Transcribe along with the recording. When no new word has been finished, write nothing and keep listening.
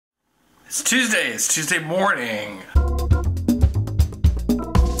It's Tuesday morning.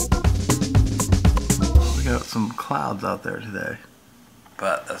 We got some clouds out there today,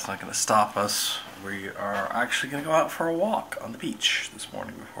 but that's not gonna stop us. We are actually gonna go out for a walk on the beach this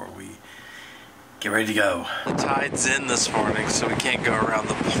morning before we get ready to go. The tide's in this morning, so we can't go around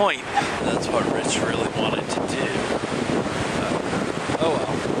the point. That's what Rich really wanted to do. Oh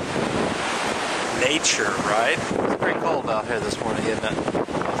well. Nature, right? It's pretty cold out here this morning, isn't it?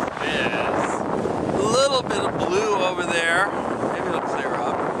 Yes. A little bit of blue over there. Maybe it'll clear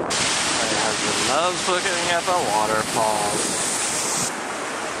up. My husband loves looking at the waterfalls.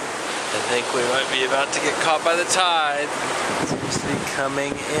 I think we might be about to get caught by the tide. It seems to be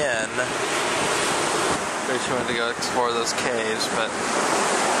coming in. Rich wanted to go explore those caves, but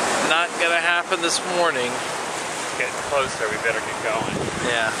not gonna happen this morning. Getting closer, we better get going.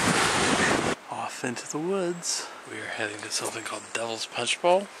 Yeah. Off into the woods. We are heading to something called Devil's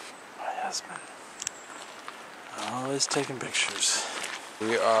Punchbowl. My husband. Always taking pictures.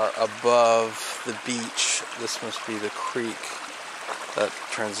 We are above the beach. This must be the creek that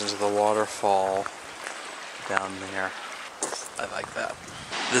turns into the waterfall down there. I like that.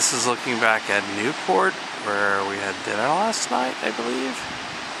 This is looking back at Newport, where we had dinner last night, I believe.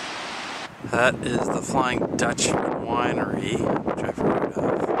 That is the Flying Dutchman Winery, which I've heard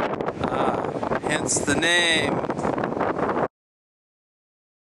of. Hence the name.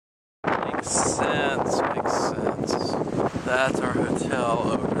 Makes sense, makes sense. That's our hotel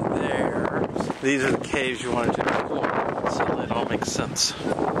over there. These are the caves you wanted to explore, so it all makes sense.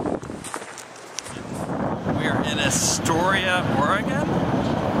 We are in Astoria, Oregon,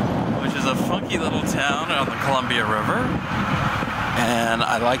 which is a funky little town on the Columbia River. And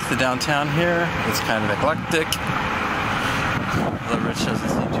I like the downtown here. It's kind of eclectic. Although Rich doesn't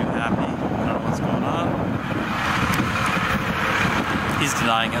seem too happy. I don't know what's going on. He's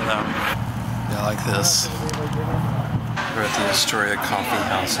denying it though. Yeah, I like this. We're at the Astoria Coffee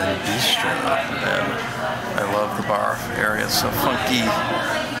House and Bistro. And I love the bar area. It's so funky.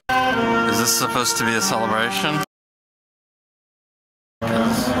 Is this supposed to be a celebration?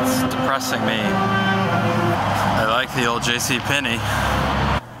 It's depressing me. I like the old JCPenney.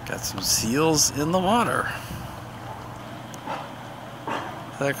 Got some seals in the water.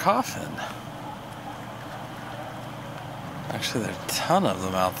 They're coughing. Actually, there's a ton of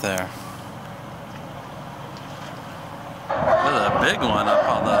them out there. There's a big one up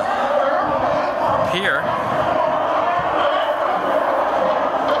on the pier.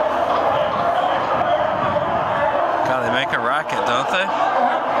 God, they make a racket, don't they?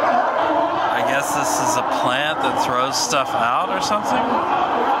 I guess this is a plant that throws stuff out or something?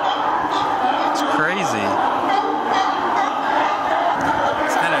 It's crazy.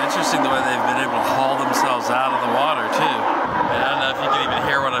 It's kind of interesting the way they've been able to